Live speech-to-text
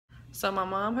So my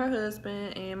mom, her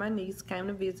husband, and my niece came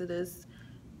to visit us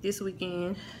this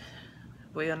weekend.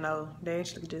 Well, no, they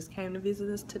actually just came to visit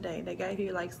us today. They got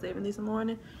here like 7 this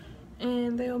morning,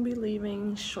 and they'll be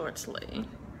leaving shortly.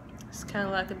 It's kind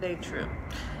of like a day trip.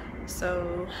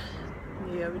 So,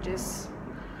 yeah, we're just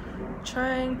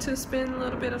trying to spend a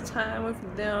little bit of time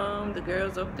with them. The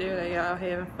girls up there, they all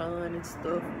having fun and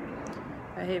stuff.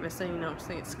 I haven't seen them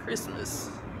since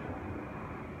Christmas.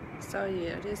 So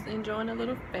yeah, just enjoying a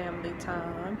little family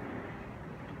time.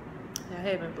 I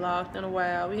haven't vlogged in a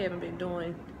while. We haven't been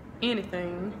doing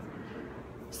anything,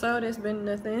 so there's been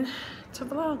nothing to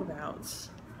vlog about.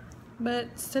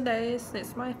 But today,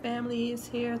 since my family is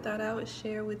here, I thought I would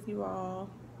share with you all.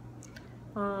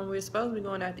 We're supposed to be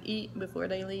going out to eat before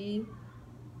they leave,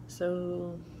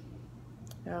 so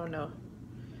I don't know.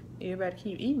 Everybody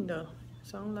keep eating though,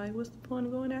 so I'm like, what's the point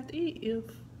of going out to eat if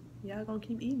y'all gonna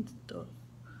keep eating stuff?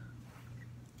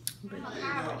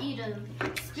 Either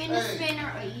spin a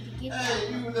spinner or eat a gift.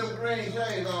 Hey, you with them green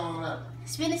shades on that.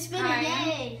 Spin a spinner,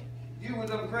 yay. You with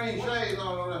them green shades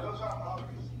on that.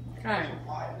 Hey,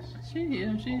 she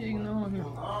ignoring him.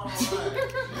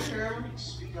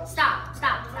 Stop.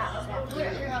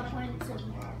 You're pointing to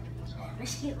me.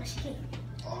 Let's get.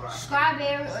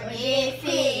 Strawberry or dead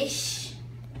fish.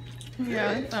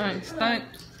 Yeah, it stinks.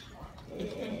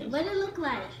 What it look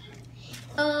like?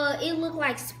 It look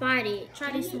like spotted.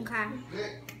 Try this one, Kai.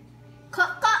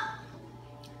 Cup.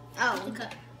 Oh, the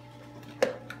cup.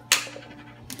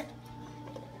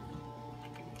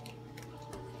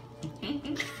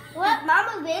 What?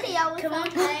 Mama video. Come on,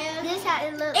 this how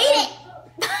it looks. Eat it.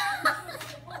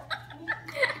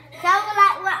 That was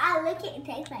like what I look at and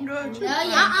taste like. No, you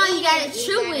gotta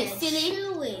chew it, silly.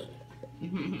 Chew it.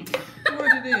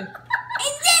 What it is?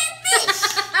 It's dead fish.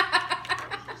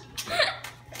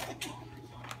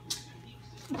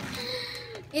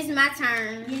 It's my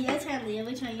turn. Yeah, your turn, Leah.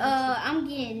 Which one you I'm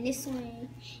getting this one.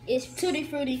 It's Tutti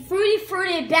Frutti.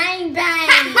 Fruity Bang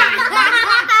Bang.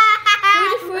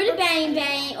 Fruity Bang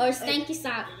Bang or Stanky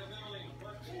Sock.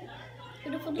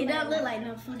 It don't look like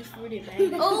no Fruity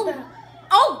Bang.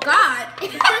 Oh God.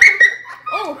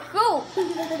 Oh.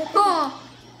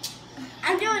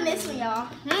 I'm doing this one, y'all.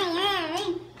 Now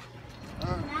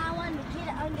I want to get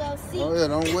it on your seat. Oh yeah,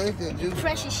 don't waste it, juice.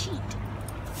 Precious sheet.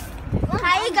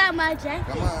 How you got my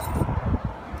jacket? Come on.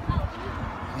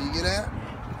 Can you get out?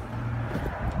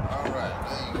 All right,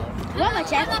 there you go. You want my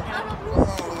jacket? Come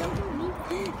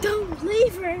on, Don't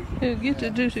leave her. Here, get the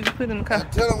juice you can put in the car. now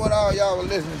tell them what all y'all were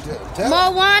listening to. Tell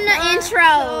them. Moana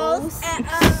intros.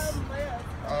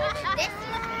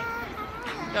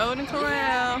 Golden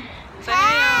Corral. Say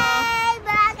hey,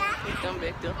 y'all. Get them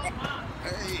back there.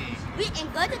 Hey. We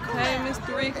ain't go to Hey,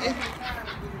 Mr. Ricky.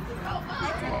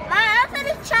 I'm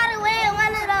gonna try to win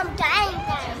one of them games.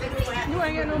 You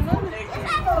ain't got no money.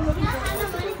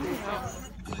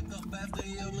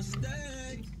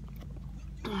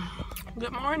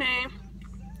 Good morning.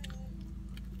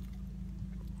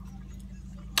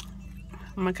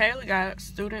 Michaela got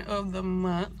Student of the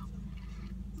Month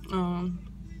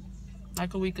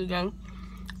like a week ago.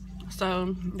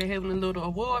 So they're having a little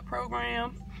award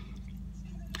program,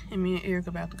 and me and Eric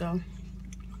about to go.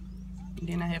 And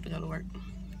then I have to go to work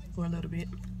for a little bit.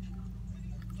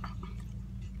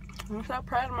 I'm so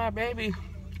proud of my baby.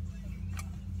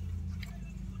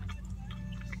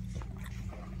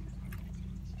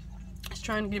 He's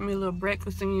trying to get me a little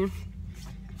breakfast in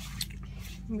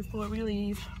before we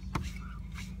leave.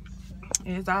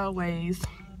 As always,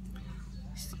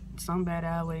 somebody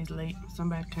always late.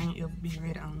 Somebody can't ever be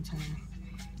ready on time.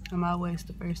 I'm always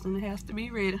the first in the house to be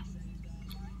ready.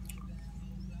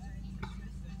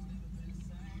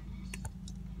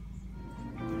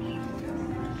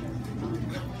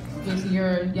 With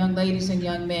your young ladies and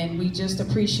young men, we just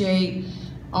appreciate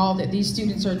all that these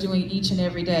students are doing each and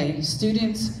every day.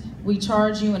 Students, we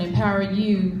charge you and empower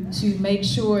you to make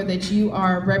sure that you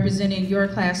are representing your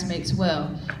classmates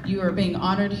well. You are being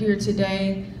honored here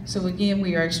today. So again,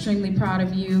 we are extremely proud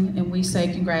of you and we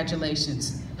say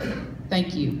congratulations.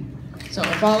 Thank you. So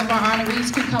if all of our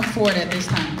honorees can come forward at this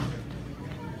time.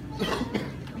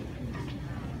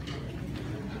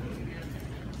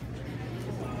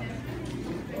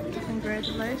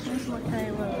 Congratulations,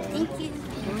 Michaela. Thank you.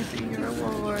 Let me see your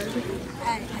award.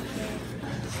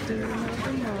 Student of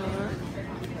the Month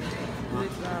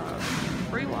with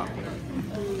free walking.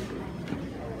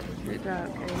 Good job,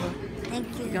 Kayla. Thank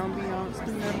you. You gonna be on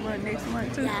Student of the Month next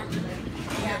month too?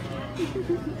 Yeah.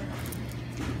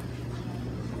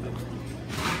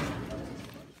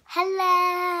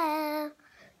 Hello.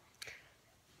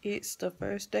 It's the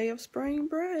first day of spring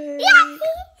break. Yeah.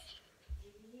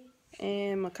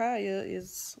 And Micaiah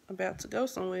is about to go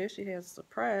somewhere. She has a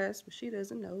surprise, but she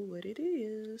doesn't know what it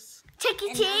is. Chuck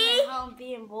E. Cheese. I'm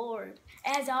being bored,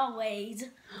 as always.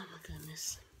 Oh my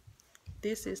goodness.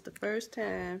 This is the first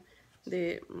time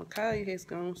that Micaiah has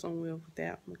gone somewhere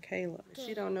without Michaela.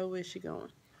 She don't know where she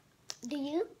going. Do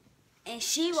you? And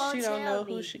she won't She don't tell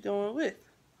know who she going with.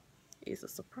 It's a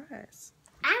surprise.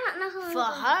 I don't know who. For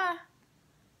her.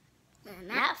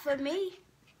 Not for me.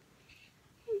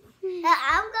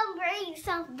 I'm gonna bring you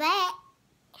something back.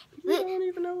 You don't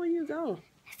even know where you going.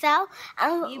 So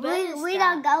we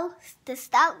don't go to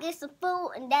stop get some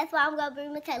food, and that's why I'm gonna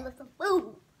bring Michaela some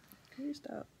food. Can you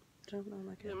stop jumping on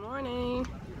like that? Good morning.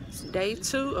 It's day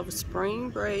 2 of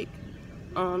spring break.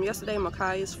 Yesterday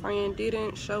Micaiah's friend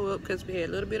didn't show up because we had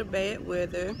a little bit of bad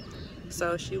weather,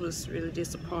 so she was really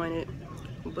disappointed.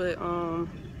 But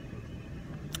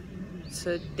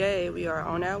today we are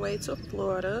on our way to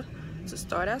Florida to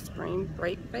start our spring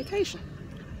break vacation.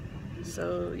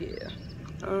 So yeah,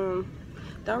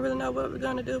 don't really know what we're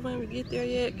gonna do when we get there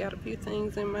yet. Got a few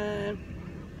things in mind,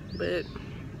 but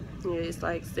yeah, it's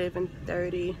like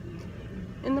 7:30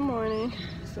 in the morning,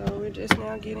 so we're just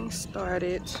now getting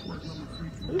started.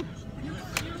 Ooh.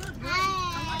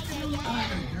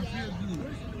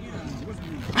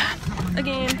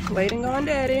 Again, waiting on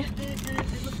Daddy.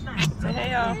 Say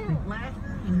hey, y'all.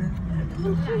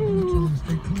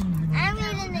 I'm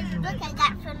reading this book I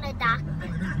got from the doctor.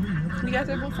 You got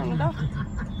that book from the doctor?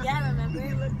 Yeah, I remember.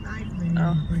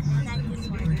 Oh. I got this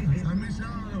one.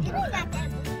 You got that book.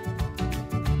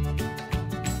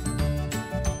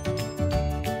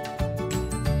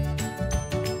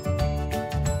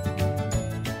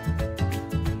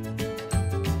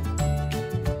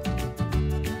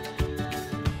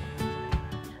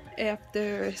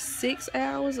 After 6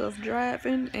 hours of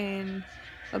driving and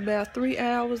about 3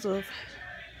 hours of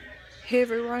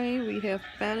heavy rain, we have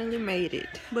finally made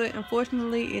it. But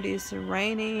unfortunately it is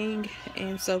raining,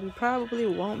 and so we probably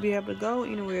won't be able to go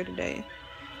anywhere today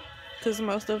because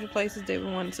most of the places that we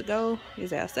wanted to go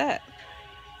is outside.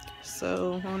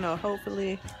 So I don't know,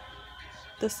 hopefully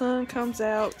the sun comes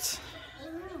out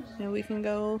and we can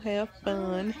go have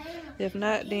fun. If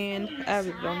not, then I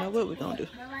really don't know what we're gonna do.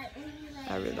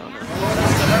 I really don't know.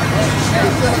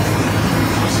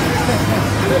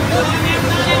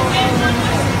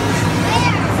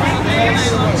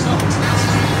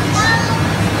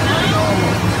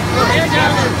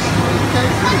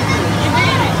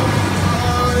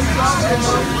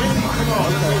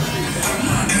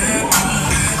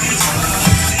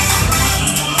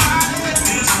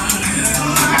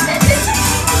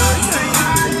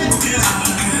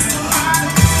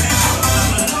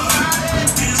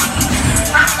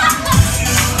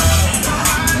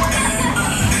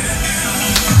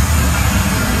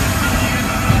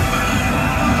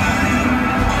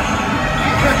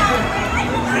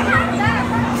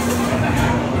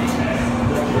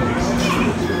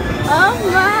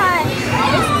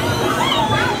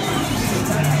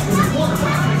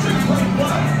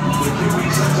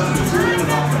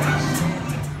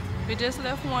 We just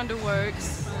left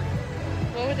Wonderworks.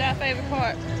 What was our favorite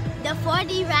part? The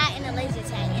 4D ride and the laser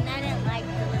tag, and I didn't like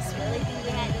the little swirly thing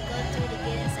we had to go through to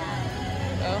get inside.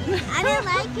 Oh. I didn't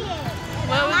like it.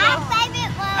 Well, My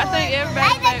favorite was I think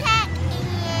everybody's laser tag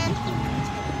and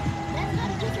let's go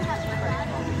to Pizza Hut.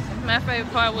 My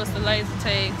favorite part was the laser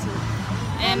tag too,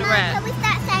 and the Can ride. we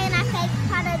start saying our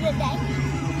favorite part of the day?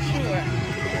 Sure.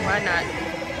 Why not?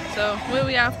 So where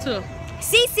we off to?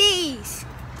 CC's.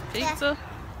 Pizza?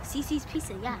 CC's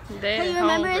Pizza, yeah. Dad So you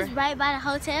remember hungry. it's right by the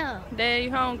hotel. Dad,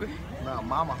 you hungry? No,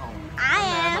 mama hungry. I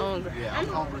I'm am. hungry. Yeah, I'm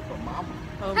hungry for mama.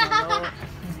 Oh my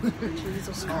Lord.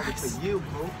 Jesus Hungry Christ. for you,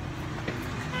 boo.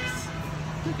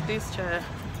 Look at this child.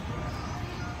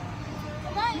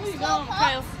 Where you going,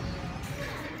 Kyle?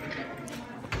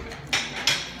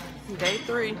 Day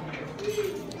 3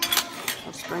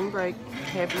 of spring break.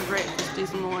 Having breakfast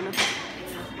this morning.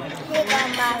 Here go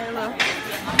my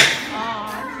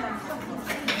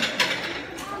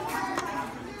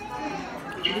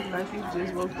Looks like you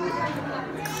just woke up.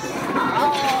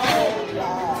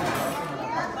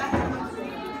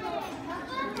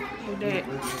 Who that?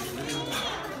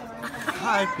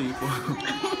 Hi, people.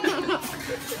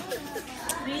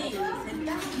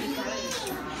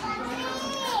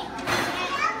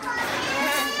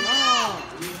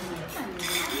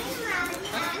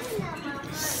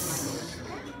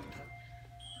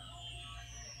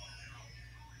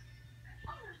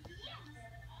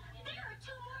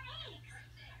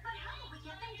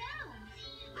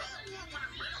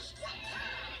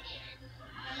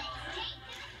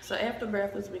 So after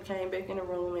breakfast, we came back in the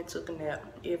room and took a nap.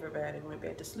 Everybody went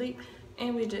back to sleep,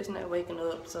 and we're just not waking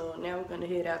up. So now we're gonna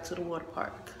head out to the water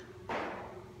park.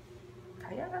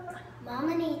 Kaya.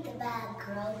 Mama needs to buy a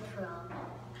GoPro.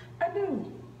 I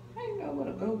do. I didn't know what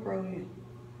a GoPro is.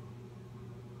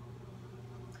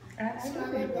 I do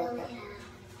need a GoPro.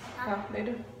 Oh, they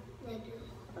do? They do.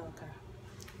 Okay.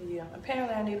 Yeah,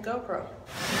 apparently I need a GoPro.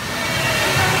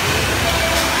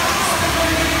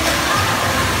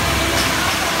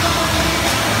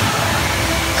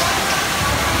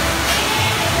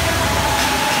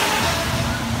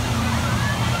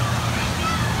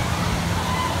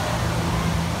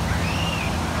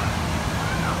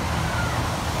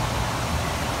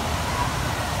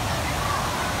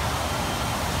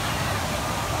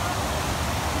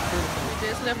 We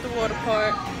just left the water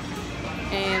park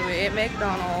and we're at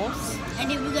McDonald's. And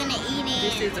then we're gonna eat it.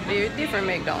 This is a very different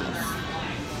McDonald's. So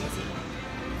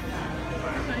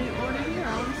you order here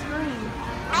on the screen.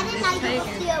 I didn't know you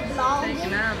could still vlog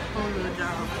Taking it. our own little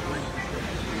job.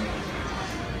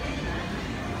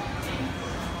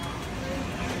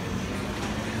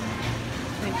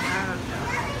 Taking our job.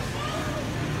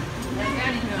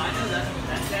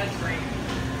 That's great.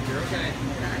 You're okay.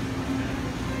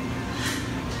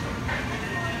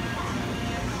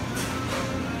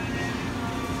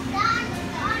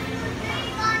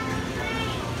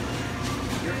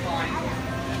 You're fine.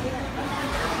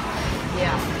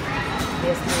 Yeah.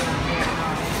 Yes, ma'am.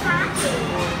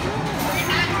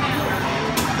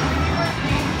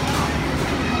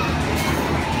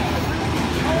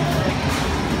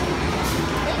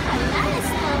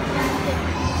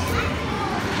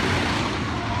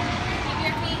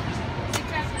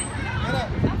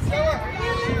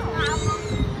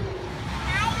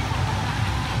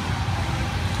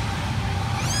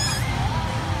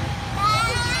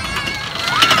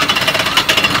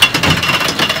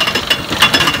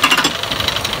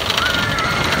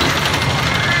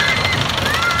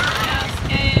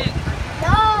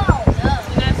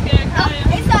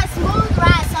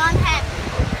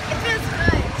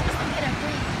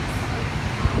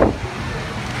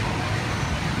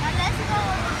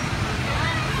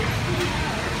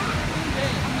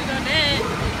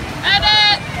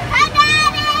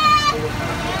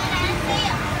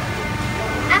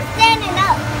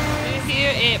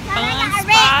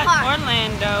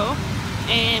 Orlando,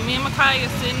 and me and Micaiah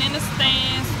sitting in the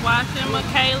stands watching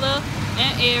Michaela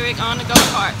and Eric on the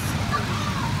go-karts.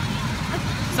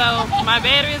 So my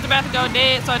battery is about to go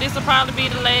dead, so this will probably be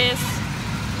the last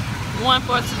one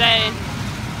for today.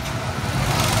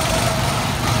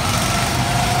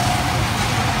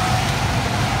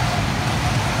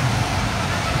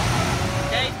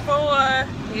 Day 4.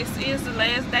 This is the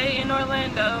last day in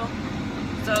Orlando.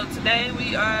 So today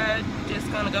we are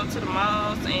just gonna go to the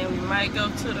malls and we might go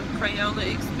to the Crayola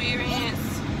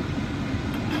experience.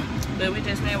 But we're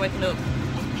just now waking up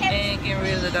and getting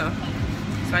ready to go.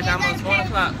 It's like almost 1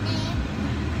 o'clock.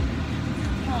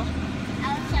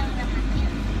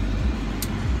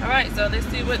 Alright, so let's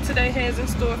see what today has in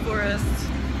store for us.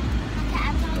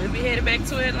 We'll be headed back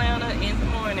to Atlanta in the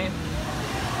morning.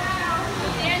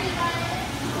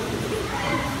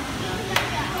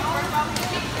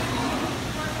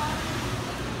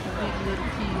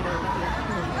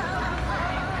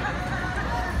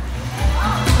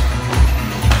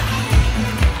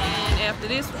 After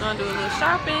this, we're gonna do a little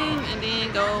shopping and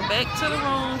then go back to the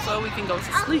room so we can go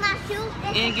to sleep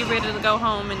and get ready to go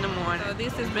home in the morning. So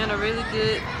this has been a really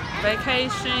good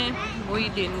vacation. We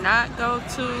did not go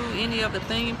to any of the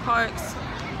theme parks,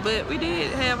 but we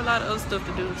did have a lot of other stuff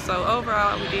to do. So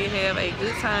overall, we did have a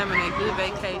good time and a good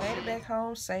vacation. We made it back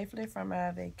home safely from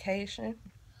our vacation.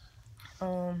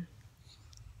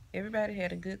 Everybody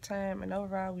had a good time, and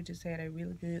overall, we just had a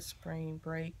really good spring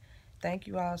break. Thank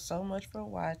you all so much for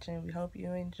watching. We hope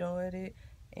you enjoyed it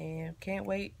and can't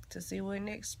wait to see what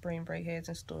next spring break has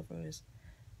in store for us.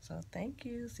 So thank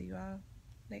you. See you all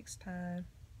next time.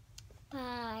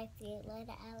 Bye. See you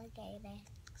later, alligator.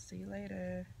 See you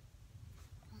later.